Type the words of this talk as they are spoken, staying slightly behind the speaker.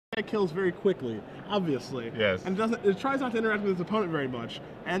deck kills very quickly, obviously. Yes. And it tries not to interact with its opponent very much.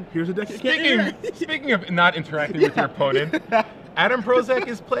 And here's a deck that can't interact. Speaking of not interacting with your opponent, Adam Prosak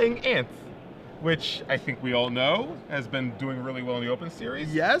is playing Ant, which I think we all know has been doing really well in the Open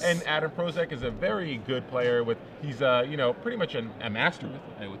Series. Yes. And Adam Prosak is a very good player with, he's you know, pretty much a master with it,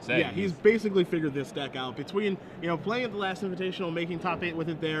 I would say. Yeah, he's basically figured this deck out. Between, you know, playing at the last Invitational, making top 8 with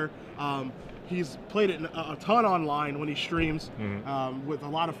it there, he's played it a ton online when he streams, with a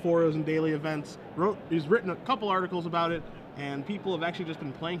lot of forums and daily events. He's written a couple articles about it, and people have actually just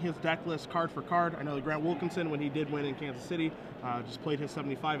been playing his deck list card for card. I know that Grant Wilkinson, when he did win in Kansas City, just played his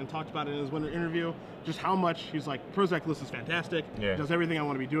 75 and talked about it in his winter interview, just how much he's like, Prosak list is fantastic, does everything I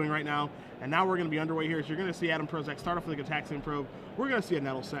want to be doing right now. And now we're going to be underway here, so you're going to see Adam Prosak start off with a Gataxian Probe. We're going to see a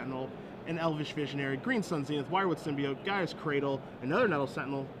Nettle Sentinel, an Elvish Visionary, Green Sun Zenith, Wirewood Symbiote, Gaia's Cradle, another Nettle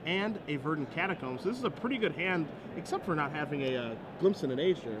Sentinel, and a Verdant Catacomb. So this is a pretty good hand, except for not having a Glimpse in an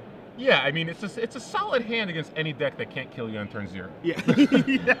Aegir. Yeah, I mean, it's a solid hand against any deck that can't kill you on turn 0. Yeah.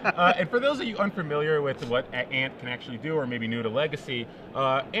 And for those of you unfamiliar with what Ant can actually do, or maybe new to Legacy,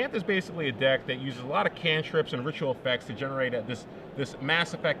 Ant is basically a deck that uses a lot of cantrips and ritual effects to generate this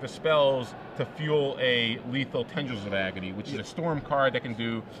mass effect of spells to fuel a lethal Tendrils of Agony, which is a storm card that can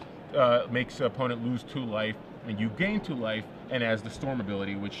do makes the opponent lose 2 life, and you gain 2 life, and has the storm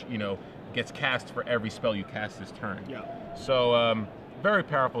ability, which, you know, gets cast for every spell you cast this turn. Yeah. So very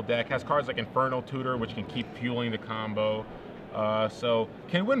powerful deck. Has cards like Infernal Tutor, which can keep fueling the combo. So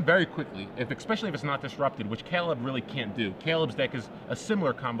can win very quickly, especially if it's not disrupted, which Caleb really can't do. Caleb's deck is a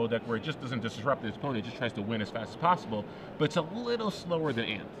similar combo deck where it just doesn't disrupt its opponent; it just tries to win as fast as possible. But it's a little slower than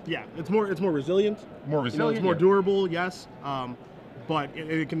Ant. Yeah, it's more resilient. More resilient. You know, it's more durable, yes. But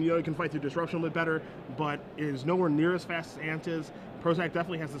it can fight through disruption a bit better. But it is nowhere near as fast as Ant is. Prosak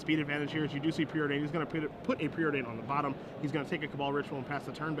definitely has the speed advantage here. As you do see Preordain, he's going to put a Preordain on the bottom. He's going to take a Cabal Ritual and pass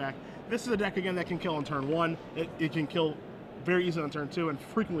the turn back. This is a deck, again, that can kill on turn 1. It can kill very easily on turn 2 and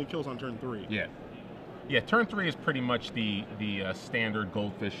frequently kills on turn 3. Yeah. Yeah, turn 3 is pretty much the standard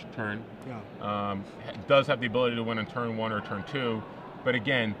Goldfish turn. Yeah. It does have the ability to win on turn 1 or turn 2. But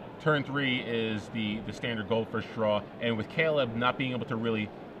again, turn 3 is the standard Goldfish draw. And with Caleb not being able to really,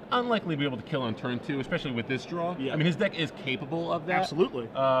 unlikely to be able to kill on turn 2, especially with this draw. Yeah. I mean, his deck is capable of that. Absolutely.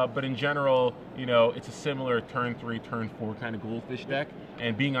 But in general, you know, it's a similar turn 3, turn 4 kind of Goldfish deck.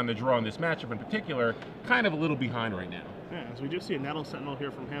 And being on the draw in this matchup in particular, kind of a little behind right now. Yeah, as we do see a Nettle Sentinel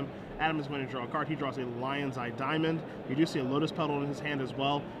here from him. Adam is going to draw a card. He draws a Lion's Eye Diamond. You do see a Lotus Petal in his hand as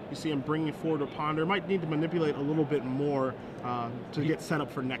well. You see him bringing forward a Ponder. Might need to manipulate a little bit more to get set up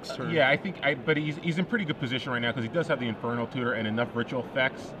for next turn. Yeah, I think, but he's in pretty good position right now because he does have the Infernal Tutor and enough ritual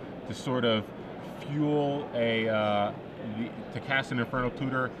effects to sort of fuel to cast an Infernal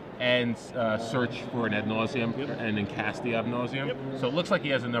Tutor and search for an Ad Nauseam and then cast the Ad Nauseam. So it looks like he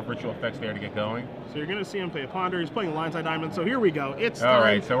has enough ritual effects there to get going. So you're going to see him play a Ponder. He's playing Lion's Eye Diamond. So here we go. It's all time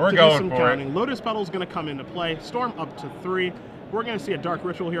right. So we're to going do some for counting. it. Lotus Petal is going to come into play. Storm up to 3. We're going to see a Dark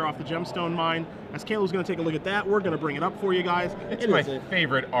Ritual here off the Gemstone Mine. As Caleb's going to take a look at that, we're going to bring it up for you guys. It's my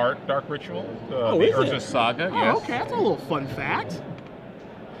favorite art, Dark Ritual. Oh, the is Urza it? Saga. Oh, yes. okay. That's a little fun fact.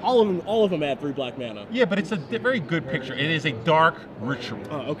 All of them add 3 black mana. Yeah, but it's a very good picture. It is a dark ritual.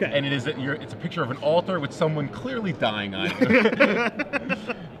 Oh, okay. And it's a picture of an altar with someone clearly dying on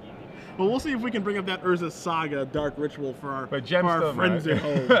it. Well, we'll see if we can bring up that Urza Saga Dark Ritual for our friends at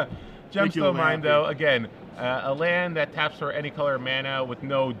home. Gemstone Mine, though, again, a land that taps for any color of mana with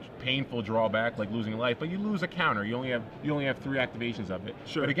no painful drawback like losing life, but you lose a counter. You only have 3 activations of it.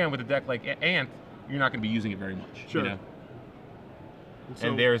 Sure. But again, with a deck like Ant, you're not going to be using it very much. Sure. You know? So,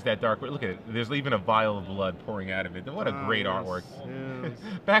 and there's that dark. Look at it. There's even a vial of blood pouring out of it. What a great artwork!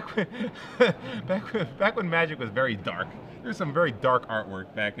 Yes. back when Magic was very dark. There's some very dark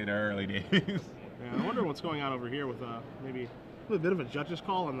artwork back in the early days. Yeah, I wonder what's going on over here with maybe a bit of a judge's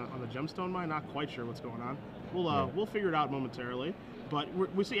call on the Gemstone Mine. Not quite sure what's going on. We'll figure it out momentarily. But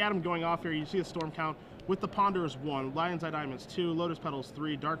we see Adam going off here. You see the storm count with the Ponder is 1, Lion's Eye Diamonds 2, Lotus Petals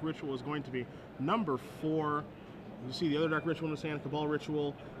 3, Dark Ritual is going to be number 4. You see the other Dark Ritual in his hand, Cabal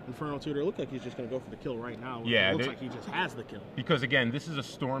Ritual, Infernal Tutor. It looks like he's just going to go for the kill right now. Yeah, it looks like he just has the kill. Because again, this is a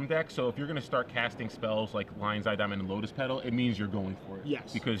storm deck, so if you're going to start casting spells like Lion's Eye Diamond and Lotus Petal, it means you're going for it.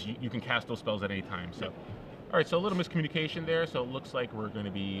 Yes. Because you can cast those spells at any time. So, all right, so a little miscommunication there. So it looks like we're going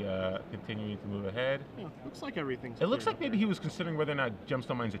to be continuing to move ahead. Yeah, looks like everything's. It looks like maybe he was considering whether or not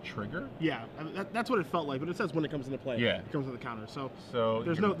Gemstone Mine's a trigger. Yeah, that's what it felt like. But it says when it comes into play. Yeah. It comes with the counter. So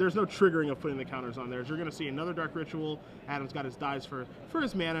there's no triggering of putting the counters on there. As you're going to see another Dark Ritual. Adam's got his dies for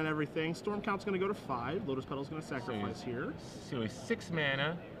his mana and everything. Storm count's going to go to 5. Lotus Petal's going to sacrifice here. So he's 6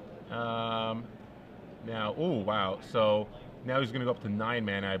 mana. Now, oh wow. So Now he's going to go up to 9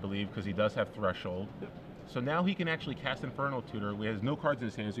 mana, I believe, because he does have Threshold. Yep. So now he can actually cast Infernal Tutor. He has no cards in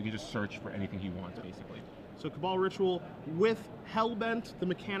his hand, so he can just search for anything he wants, basically. So Cabal Ritual with Hellbent, the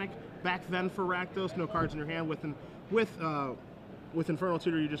mechanic back then for Rakdos, no cards in your hand. With Infernal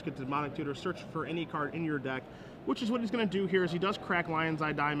Tutor, you just get Demonic Tutor, search for any card in your deck, which is what he's going to do here. Is he does crack Lion's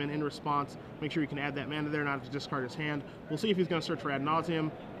Eye Diamond in response. Make sure you can add that mana there, not have to discard his hand. We'll see if he's going to search for Ad Nauseam,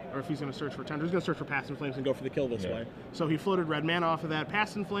 or if he's going to search for Tender. He's going to search for Past in Flames and go for the kill this way. So he floated red mana off of that.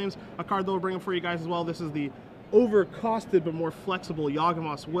 Past in Flames, a card that we'll bring up for you guys as well. This is the overcosted but more flexible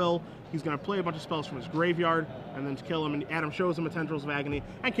Yawgmoth's Will. He's going to play a bunch of spells from his graveyard and then to kill him. And Adam shows him a Tendrils of Agony,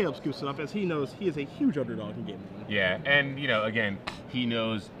 and Caleb scoops it up as he knows he is a huge underdog in Game 1. Yeah, and you know, again, he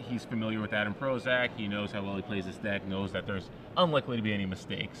knows he's familiar with Adam Prosak. He knows how well he plays his deck. Knows that there's unlikely to be any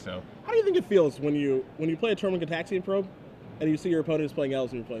mistakes. So, how do you think it feels when you play a Torment Gataxian Probe and you see your opponent is playing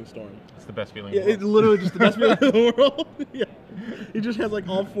Elves and you're playing Storm? It's the best feeling. Yeah, it's literally just the best feeling in the world. Yeah, he just has like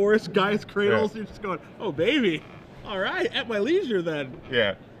all forest Gaia's Cradles. You're just going, oh baby. All right, at my leisure then.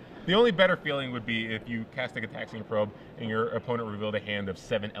 Yeah. The only better feeling would be if you cast a Gataxian Probe and your opponent revealed a hand of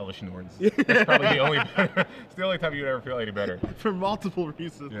 7 Elvish Norns. That's probably the only better. It's the only time you would ever feel any better. For multiple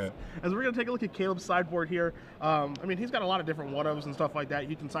reasons. Yeah. As we're going to take a look at Caleb's sideboard here, I mean, he's got a lot of different one-ofs and stuff like that.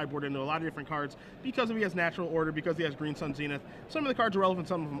 You can sideboard into a lot of different cards because he has Natural Order, because he has Green Sun Zenith. Some of the cards are relevant,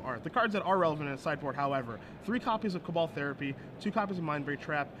 some of them aren't. The cards that are relevant in his sideboard, however, 3 copies of Cabal Therapy, 2 copies of Mindbreak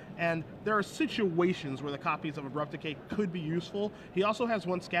Trap, and there are situations where the copies of Abrupt Decay could be useful. He also has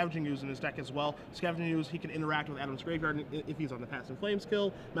 1 Scavenging Ooze in his deck as well. Scavenging Ooze, he can interact with Adam's Graveyard if he's on the Past in Flame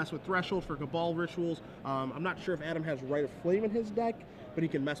skill, mess with Threshold for Cabal Rituals. I'm not sure if Adam has Rite of Flame in his deck, but he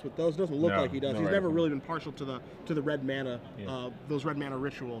can mess with those. Doesn't look like he does. He's never really been partial to the red mana, those red mana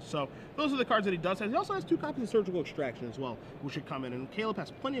rituals. So those are the cards that he does have. He also has 2 copies of Surgical Extraction as well, which should come in. And Caleb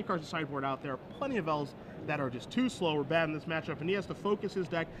has plenty of cards to sideboard out there, plenty of Elves that are just too slow or bad in this matchup, and he has to focus his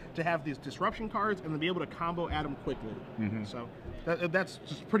deck to have these disruption cards and then be able to combo Adam quickly. So that's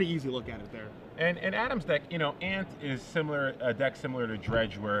just a pretty easy look at it there. And Adam's deck, you know, Ant is a deck similar to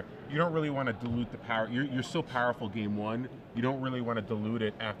Dredge, where you don't really want to dilute the power. You're so powerful game 1, you don't really want to dilute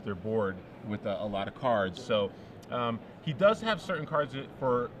it after board with a lot of cards. So he does have certain cards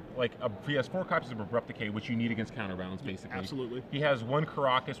for, like, he has 4 copies of Abrupt Decay, which you need against counterbalance, basically. Absolutely. He has 1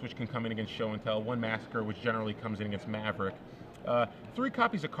 Karakas, which can come in against Show and Tell, 1 Massacre, which generally comes in against Maverick. 3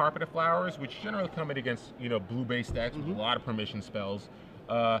 copies of Carpet of Flowers, which generally come in against, you know, blue-based decks with a lot of permission spells.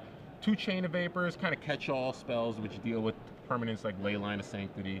 2 Chain of Vapors, kind of catch-all spells which deal with permanents like Leyline of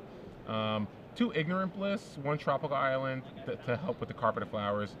Sanctity. 2 Ignorant Bliss, 1 Tropical Island to help with the Carpet of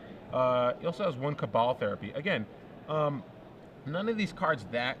Flowers. He also has 1 Cabal Therapy. Again, none of these cards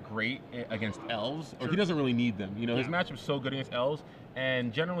that great against Elves, or he doesn't really need them. You know, his matchup's so good against Elves,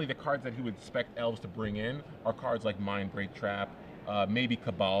 and generally the cards that he would expect Elves to bring in are cards like Mindbreak Trap, maybe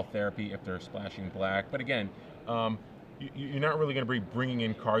Cabal Therapy if they're splashing black. But again, you're not really going to be bringing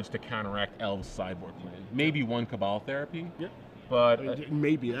in cards to counteract Elves' sideboard plan. Maybe 1 Cabal Therapy. Yeah. But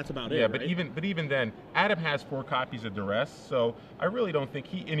maybe that's about it. Yeah, right? but even then, Adam has 4 copies of Duress, so I really don't think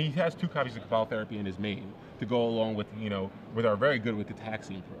he has 2 copies of Cabal Therapy in his main to go along with, you know, with our very good with the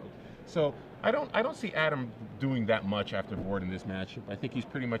Gataxian Probe. So I don't see Adam doing that much after board in this matchup. I think he's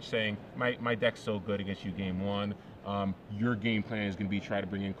pretty much saying my deck's so good against you game 1. Your game plan is going to be try to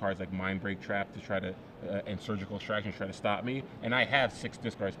bring in cards like Mindbreak Trap to try to and Surgical Extraction to try to stop me. And I have 6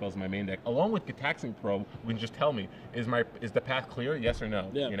 discard spells in my main deck, along with Gataxian Probe. You can just tell me, is the path clear? Yes or no?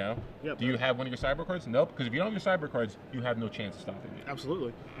 Yeah. You know. Yep. Do you have one of your sideboard cards? Nope. Because if you don't have your sideboard cards, you have no chance of stopping me.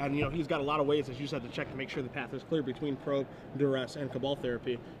 Absolutely. And you know he's got a lot of ways, as you said, to check to make sure the path is clear between Probe, Duress, and Cabal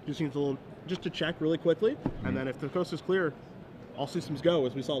Therapy. Just needs a little just to check really quickly, and then if the coast is clear, all systems go,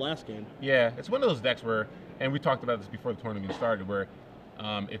 as we saw last game. Yeah, it's one of those decks where, and we talked about this before the tournament started, where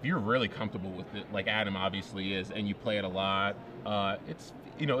if you're really comfortable with it, like Adam obviously is, and you play it a lot, it's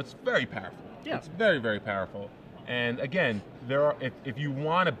very powerful. Yeah. It's very, very powerful. And again, if you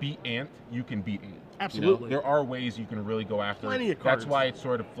want to beat Ant, you can beat Ant. Absolutely. You know, there are ways you can really go after Plenty it. of cards. That's why it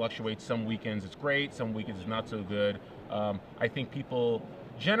sort of fluctuates. Some weekends it's great, some weekends it's not so good. I think people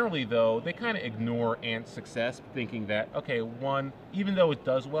generally, though, they kind of ignore Ant's success, thinking that, okay, even though it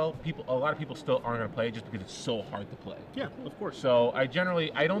does well, a lot of people still aren't going to play it just because it's so hard to play. Yeah, of course. So I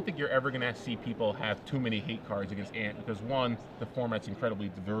don't think you're ever going to see people have too many hate cards against Ant, because 1, the format's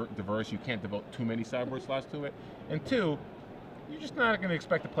incredibly diverse. You can't devote too many sideboard slots to it. And 2, you're just not going to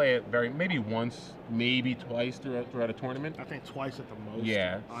expect to play it maybe once, maybe twice throughout a tournament. I think twice at the most.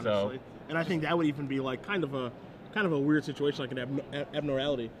 Yeah, honestly. And I think that would even be like kind of a weird situation, like an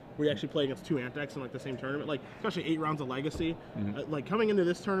abnormality where you actually play against 2 Ant decks in like the same tournament, like especially 8 rounds of Legacy. Like coming into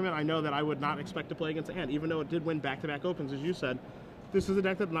this tournament, I know that I would not expect to play against Ant, even though it did win back-to-back opens, as you said. This is a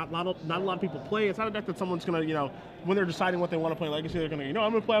deck that not a lot of people play. It's not a deck that someone's gonna, you know, when they're deciding what they want to play Legacy, they're gonna, you know,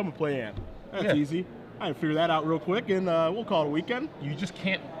 I'm gonna play Ant. That's easy. I can figure that out real quick, and we'll call it a weekend. You just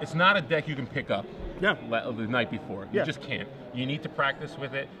can't. It's not a deck you can pick up. Yeah. The night before. You just can't. You need to practice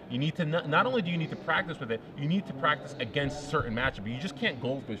with it. You need to not only do you need to practice with it, you need to practice against certain matchups. You just can't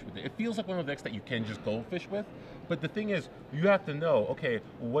goldfish with it. It feels like one of the decks that you can just goldfish with. But the thing is, you have to know, okay,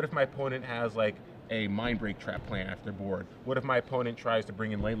 well, what if my opponent has like a Mind Break Trap plan after board? What if my opponent tries to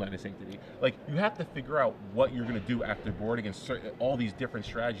bring in Ley Line of Sanctity? Like, you have to figure out what you're going to do after board against all these different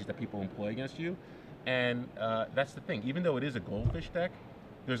strategies that people employ against you. And that's the thing. Even though it is a goldfish deck,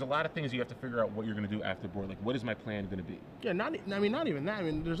 there's a lot of things you have to figure out what you're going to do after board. Like, what is my plan going to be? Yeah, not even that. I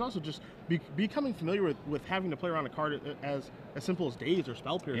mean, there's also just becoming familiar with having to play around a card as simple as Daze or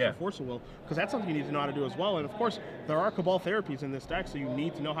Spell Pierce or Force of Will, because that's something you need to know how to do as well. And of course, there are Cabal therapies in this deck, so you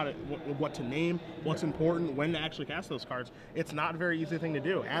need to know how to what to name, what's important, when to actually cast those cards. It's not a very easy thing to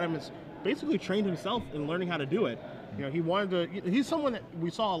do. Adam has basically trained himself in learning how to do it. You know, he's someone that we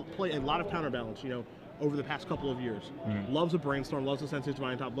saw play a lot of counterbalance, you know, over the past couple of years. Loves a Brainstorm, loves a Sensitive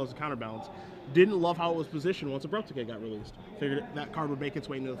Divine Top, loves a Counterbalance. Didn't love how it was positioned once a Abrupt Decay got released. Figured that card would make its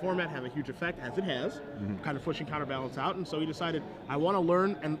way into the format, have a huge effect, as it has, kind of pushing Counterbalance out, and so he decided, I want to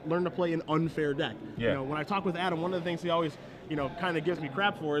learn to play an unfair deck. You know, when I talk with Adam, one of the things he always, you know, kind of gives me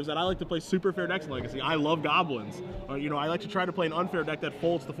crap for is that I like to play super fair decks in Legacy. I love Goblins. You know, I like to try to play an unfair deck that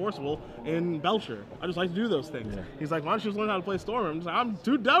folds the Forcible in Belcher. I just like to do those things. He's like, why don't you just learn how to play Storm? I'm just like, I'm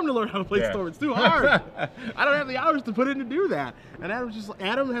too dumb to learn how to play Storm. It's too hard. I don't have the hours to put in to do that. And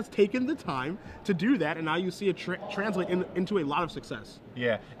Adam has taken the time to do that, and now you see it translate into a lot of success.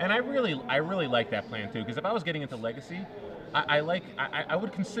 Yeah, and I really like that plan too, because if I was getting into Legacy, I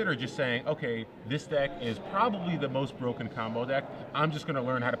would consider just saying, okay, this deck is probably the most broken combo deck. I'm just going to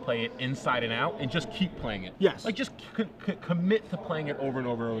learn how to play it inside and out and just keep playing it. Yes. Like, just commit to playing it over and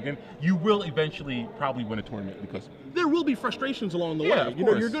over and over again. You will eventually probably win a tournament, because there will be frustrations along the way. You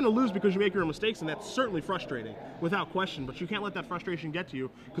know, you're going to lose because you make your own mistakes, and that's certainly frustrating, without question. But you can't let that frustration get to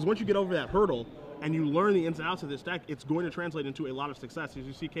you, because once you get over that hurdle and you learn the ins and outs of this deck, it's going to translate into a lot of success. As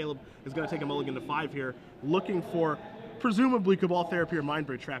you see, Caleb is going to take a mulligan to 5 here, looking for presumably Cabal Therapy or Mind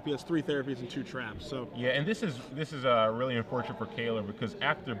Break Trap. He has 3 therapies and 2 traps. So yeah, and this is really unfortunate for Caleb, because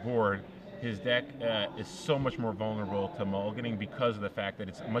after board, his deck is so much more vulnerable to mulliganing because of the fact that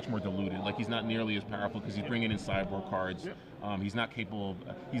it's much more diluted. Like, he's not nearly as powerful because he's bringing in sideboard cards. He's not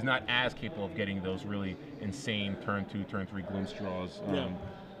as capable of getting those really insane turn 2, turn 3 Glimpse draws.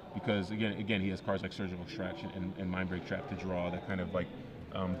 Because again, he has cards like Surgical Extraction and Mind Break Trap to draw that kind of like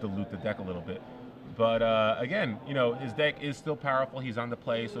dilute the deck a little bit. But again, you know, his deck is still powerful. He's on the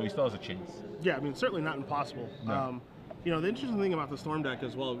play, so he still has a chance. Yeah, I mean, certainly not impossible. No. You know, the interesting thing about the Storm deck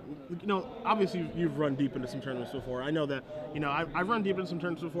as well, you know, obviously you've run deep into some tournaments before. I know that, you know, I've run deep into some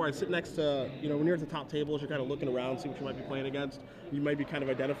tournaments before. I sit next to, you know, when you're at the top tables, you're kind of looking around, see what you might be playing against. You might be kind of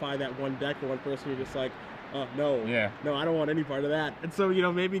identify that one deck or one person you're just like, no, I don't want any part of that. And so, you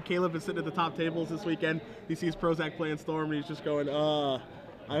know, maybe Caleb is sitting at the top tables this weekend. He sees Prosak playing Storm, and he's just going,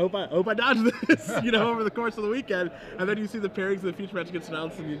 I hope I dodge this, you know, over the course of the weekend. And then you see the pairings of the future match gets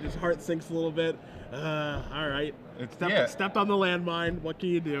announced, and your just heart sinks a little bit. All right, stepped on the landmine. What can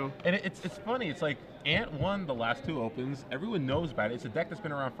you do? And it's funny. It's like Ant won the last 2 opens. Everyone knows about it. It's a deck that's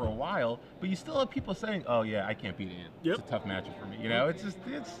been around for a while, but you still have people saying, "Oh yeah, I can't beat Ant. It's a tough matchup for me." You know, it's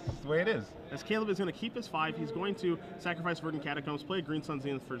the way it is. As Caleb is going to keep his 5, he's going to sacrifice Verdant Catacombs, play Green Sun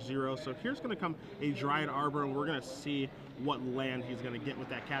Zenith for 0. So here's going to come a Dryad Arbor, and we're going to see what land he's going to get with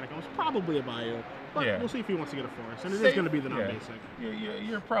that Catacombs. Probably a Bayou, but we'll see if he wants to get a Forest. And it is going to be the non-basic.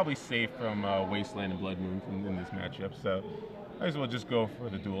 You're probably safe from Wasteland and Blood Moon in this matchup, so might as well just go for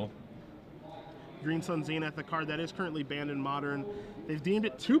the duel. Green Sun Zenith, the card that is currently banned in Modern. They've deemed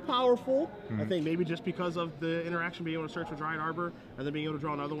it too powerful. I think maybe just because of the interaction, being able to search for Dryad Arbor, and then being able to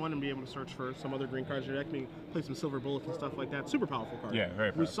draw another one and be able to search for some other green cards in your deck, play some Silver Bullets and stuff like that. Super powerful card. Yeah,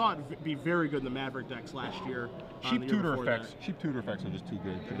 very powerful. We saw it be very good in the Maverick decks last year. Cheap tutor effects. Cheap tutor effects are just too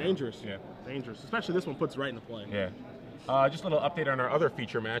good. Dangerous. Yeah. Dangerous. Especially this one puts right into play. Yeah. Just a little update on our other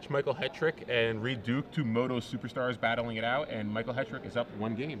feature match. Michael Hetrick and Reed Duke, 2 Moto superstars battling it out, and Michael Hetrick is up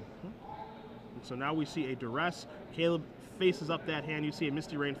 1 game. So now we see a Duress. Caleb faces up that hand. You see a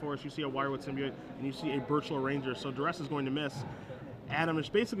Misty Rainforest, you see a Wirewood Symbiote, and you see a Birchlow Ranger. So Duress is going to miss. Adam is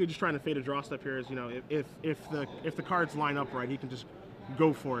basically just trying to fade a draw step here. As you know, if the cards line up right, he can just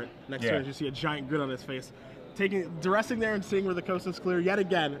go for it. Next turn, you see a giant grin on his face. Duressing there and seeing where the coast is clear yet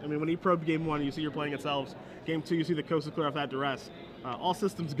again. I mean, when he probed game 1, you see you're playing at Selves. Game 2, you see the coast is clear off that Duress. all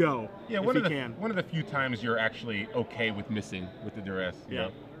systems go. Yeah, if one he of the can. one of the few times you're actually okay with missing with the duress. Yeah.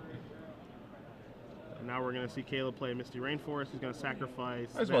 And now we're going to see Caleb play Misty Rainforest. He's going to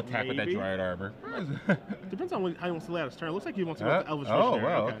sacrifice. Might as well attack with that Dryad Arbor. Depends on how he wants to lay out his turn. It looks like he wants to go with Elvish Oh,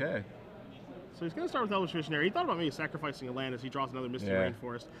 Visionary. wow, okay. So he's going to start with Elvish Visionary. He thought about maybe sacrificing a land as he draws another Misty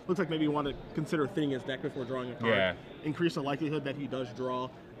Rainforest. Looks like maybe you want to consider thinning his deck before drawing a card. Yeah. Increase the likelihood that he does draw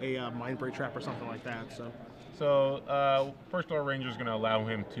a Mindbreak Trap or something like that. So First Lord Ranger is going to allow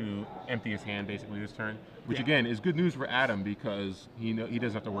him to empty his hand basically this turn, which again is good news for Adam because he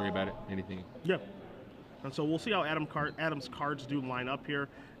doesn't have to worry about anything. Yeah. And so we'll see how Adam's cards do line up here.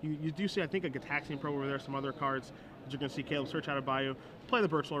 You do see, I think, a Gataxian Probe over there, some other cards that you're going to see Caleb search out of Bayou. Play the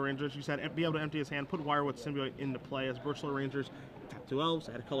Birchlord Rangers. You said be able to empty his hand, put Wirewood Symbiote into play as Birchlord Rangers. Tap 2 elves,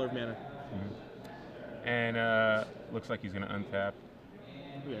 add a color of mana. And looks like he's going to untap.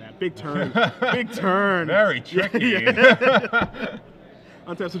 Look at that. Big turn. Big turn. Very tricky.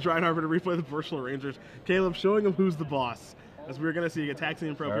 Untaps the Dryad Harbor to replay the Birchlord Rangers. Caleb showing him who's the boss. As we're going to see a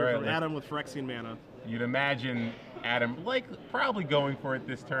Gataxian Probe here from Adam with Phyrexian mana. You'd imagine Adam probably going for it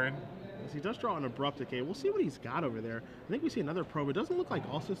this turn. As he does draw an Abrupt Decay. We'll see what he's got over there. I think we see another probe. It doesn't look like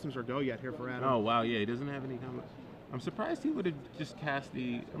all systems are go yet here for Adam. Oh, wow, yeah, he doesn't have any comment. I'm surprised he would have just cast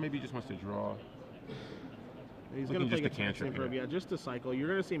or maybe he just wants to draw. He's going to play a Gataxian Probe, just a cycle. You're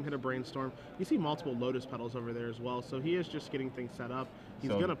going to see him hit a Brainstorm. You see multiple Lotus Petals over there as well, so he is just getting things set up.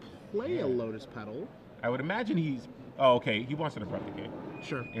 He's going to play a Lotus Petal. I would imagine he's... Oh, okay, he wants an Abrupt Decay.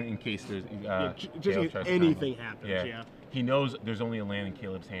 Sure. In case there's... just in case anything happens, yeah. He knows there's only a land in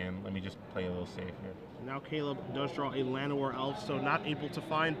Caleb's hand. Let me just play a little safe here. Now Caleb does draw a Llanowar Elf, so not able to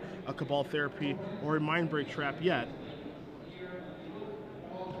find a Cabal Therapy or a Mindbreak Trap yet.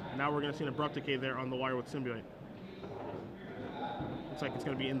 Now we're going to see an Abrupt Decay there on the Wirewood Symbiote. Looks like it's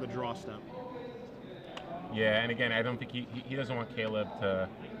going to be in the draw step. Yeah, and again, I don't think he doesn't want Caleb to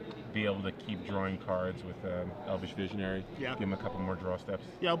be able to keep drawing cards with Elvish Visionary. Yeah. Give him a couple more draw steps.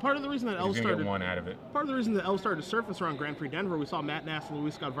 Yeah, well, part of the reason that Elves started get one out of it. Part of the reason that Elves started to surface around Grand Prix Denver, we saw Matt Nass and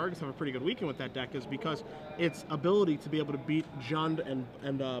Luis Scott Vargas have a pretty good weekend with that deck, is because its ability to be able to beat Jund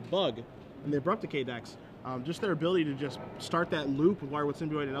and Bug in the Abrupt Decay decks. Just their ability to just start that loop with Wirewood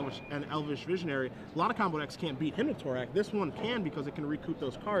Symbiote and Elvish Visionary. A lot of combo decks can't beat him with Torak. This one can because it can recoup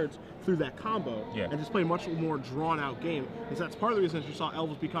those cards through that combo and just play a much more drawn-out game. And so that's part of the reason that you saw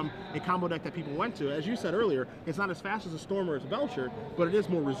Elves become a combo deck that people went to. As you said earlier, it's not as fast as a Storm or as a Belcher, but it is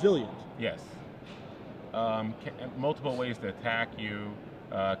more resilient. Yes. Multiple ways to attack you.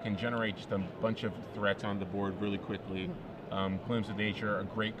 Can generate just a bunch of threats on the board really quickly. Glimpse of Nature, a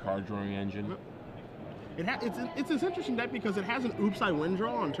great card drawing engine. It's this interesting deck because it has an Oops I Win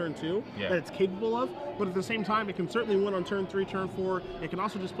draw on turn 2 that it's capable of, but at the same time it can certainly win on turn 3, turn 4. It can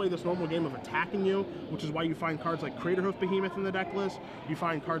also just play this normal game of attacking you, which is why you find cards like Craterhoof Behemoth in the deck list. You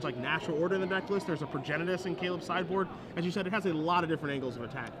find cards like Natural Order in the deck list. There's a Progenitus in Caleb's sideboard. As you said, it has a lot of different angles of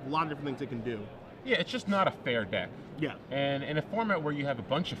attack, a lot of different things it can do. Yeah, it's just not a fair deck. Yeah. And in a format where you have a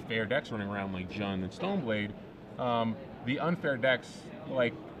bunch of fair decks running around like Jund and Stoneblade, the unfair decks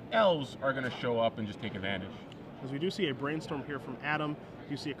like Elves are going to show up and just take advantage. As we do see a Brainstorm here from Adam.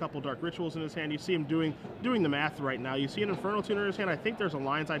 You see a couple Dark Rituals in his hand. You see him doing the math right now. You see an Infernal Tuner in his hand. I think there's a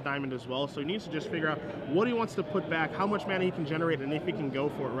Lion's Eye Diamond as well. So he needs to just figure out what he wants to put back, how much mana he can generate, and if he can go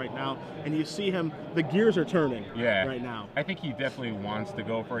for it right now. And you see him, the gears are turning right now. I think he definitely wants to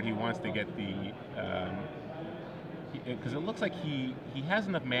go for it. He wants to get the... because it looks like he has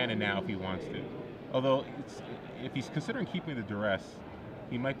enough mana now if he wants to. Although, if he's considering keeping the Duress,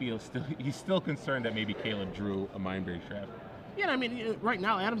 he might be he's still concerned that maybe Caleb drew a Mindbreak Trap. Yeah, I mean, right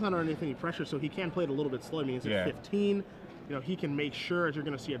now Adam's not under any pressure, so he can play it a little bit slow. I mean, he's at 15. You know, he can make sure, as you're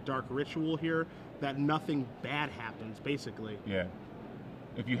going to see a Dark Ritual here, that nothing bad happens, basically. Yeah.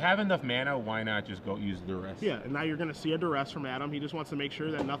 If you have enough mana, why not just go use Duress? Yeah, and now you're going to see a Duress from Adam. He just wants to make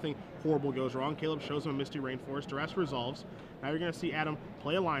sure that nothing horrible goes wrong. Caleb shows him a Misty Rainforest. Duress resolves. Now you're going to see Adam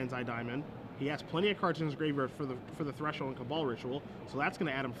play a Lion's Eye Diamond. He has plenty of cards in his graveyard for the Threshold and Cabal Ritual, so that's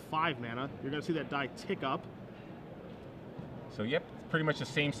going to add him 5 mana. You're going to see that die tick up. So yep, pretty much the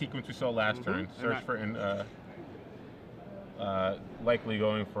same sequence we saw last turn. Search for likely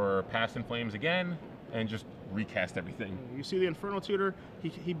going for Past in Flames again, and just recast everything. You see the Infernal Tutor,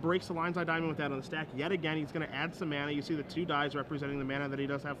 he breaks the Lion's Eye Diamond with that on the stack. Yet again, he's going to add some mana. You see the 2 dies representing the mana that he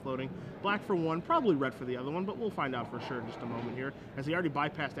does have floating. Black for 1, probably red for the other one, but we'll find out for sure in just a moment here, as he already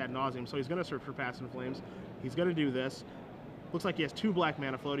bypassed Ad Nauseam, so he's going to search for Past in Flames. He's going to do this. Looks like he has 2 black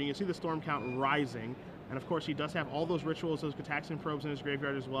mana floating. You see the Storm count rising. And of course, he does have all those rituals, those Gataxian Probes in his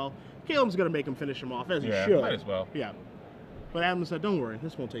graveyard as well. Caleb's going to make him finish him off, as he should. Might as well. Yeah. But Adam said, don't worry,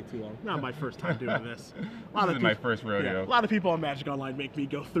 this won't take too long. Not my first time doing this. This is my first rodeo. Yeah, a lot of people on Magic Online make me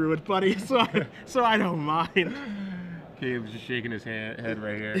go through it, buddy, so I don't mind. Caleb's just shaking his head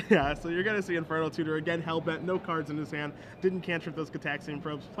right here. Yeah, so you're going to see Inferno Tutor again, hellbent, no cards in his hand, didn't cantrip those Cataxian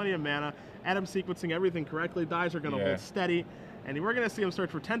Probes, plenty of mana. Adam sequencing everything correctly, dies are going to hold steady. And we're going to see him search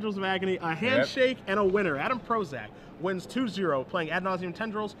for Tendrils of Agony, a handshake, and a winner. Adam Prosak wins 2-0, playing Ad Nauseam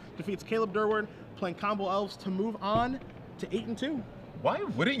Tendrils, defeats Caleb Durward, playing Combo Elves to move on to 8-2. Why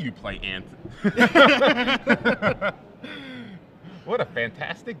wouldn't you play Ant? What a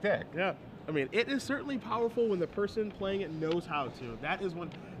fantastic deck. Yeah. I mean, it is certainly powerful when the person playing it knows how to. That is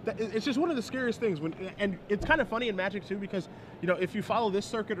it's just one of the scariest things. And it's kind of funny in Magic too, because if you follow this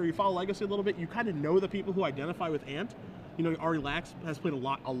circuit or you follow Legacy a little bit, you kind of know the people who identify with Ant. Ari Lax has played a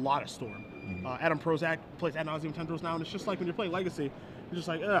lot of Storm. Adam Prosak plays Ad Nauseam Tendrils now, and it's just like when you're playing Legacy, you're just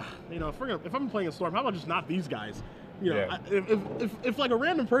like, ugh, if I'm playing a Storm, how about just not these guys? If like a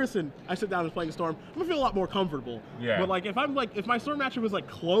random person I sit down and is playing a Storm, I'm gonna feel a lot more comfortable. Yeah. But like if my Storm matchup was like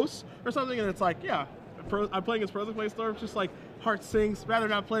close or something, and it's like, yeah, I'm playing against Prosak playing Storm, it's just like heart sinks. Rather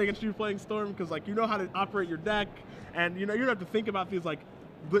not playing against you playing Storm, because like you know how to operate your deck, and you don't have to think about these like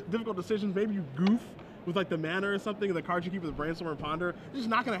difficult decisions. Maybe you goof with like the mana or something, and the cards you keep with the Brainstorm and Ponder. It's just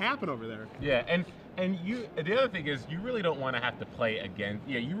not going to happen over there. Yeah, and the other thing is you really don't want to have to play against.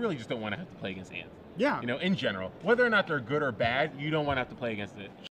 Yeah, you really just don't want to have to play against Ant. Yeah. In general, whether or not they're good or bad, you don't want to have to play against it.